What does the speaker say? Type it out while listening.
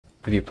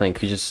If you're playing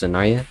Creatures of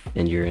Sonaria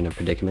and you're in a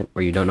predicament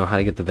where you don't know how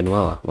to get the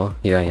Venuella, well,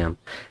 here I am.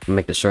 I'll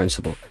make this short and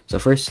simple. So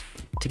first,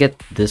 to get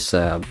this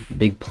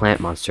big plant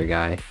monster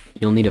guy,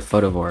 you'll need a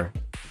photovore,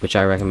 which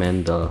I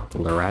recommend the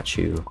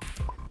Larachu.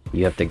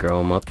 You have to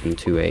grow him up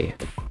into a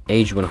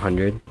age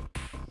 100,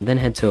 then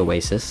head to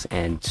Oasis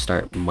and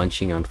start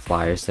munching on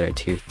flyers that are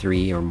tier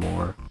 3 or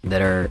more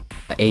that are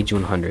age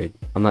 100.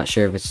 I'm not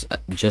sure if it's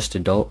just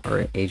adult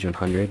or age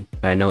 100,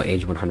 but I know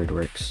age 100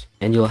 works.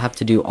 And you'll have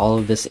to do all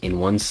of this in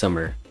one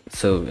summer,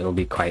 so it'll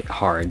be quite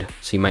hard.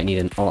 So you might need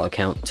an alt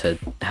account to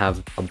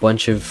have a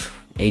bunch of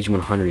age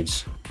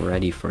 100s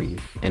ready for you.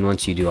 And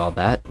once you do all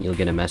that, you'll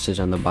get a message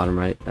on the bottom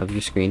right of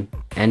your screen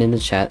and in the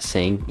chat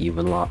saying you've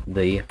unlocked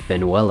the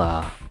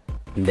Venuella.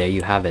 And there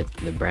you have it,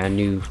 the brand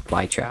new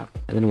fly trap.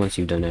 And then once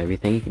you've done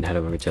everything, you can head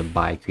over to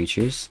buy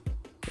creatures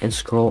and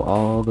scroll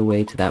all the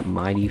way to that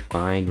mighty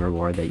fine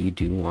reward that you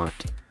do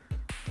want.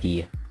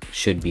 He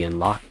should be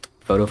unlocked,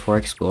 Photo for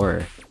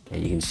Explorer,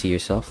 and you can see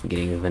yourself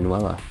getting a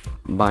Venuella,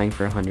 buying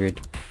for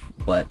 100.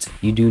 But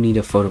you do need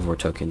a photovore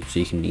token, so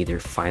you can either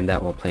find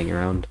that while playing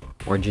around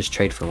or just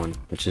trade for one,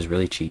 which is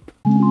really cheap.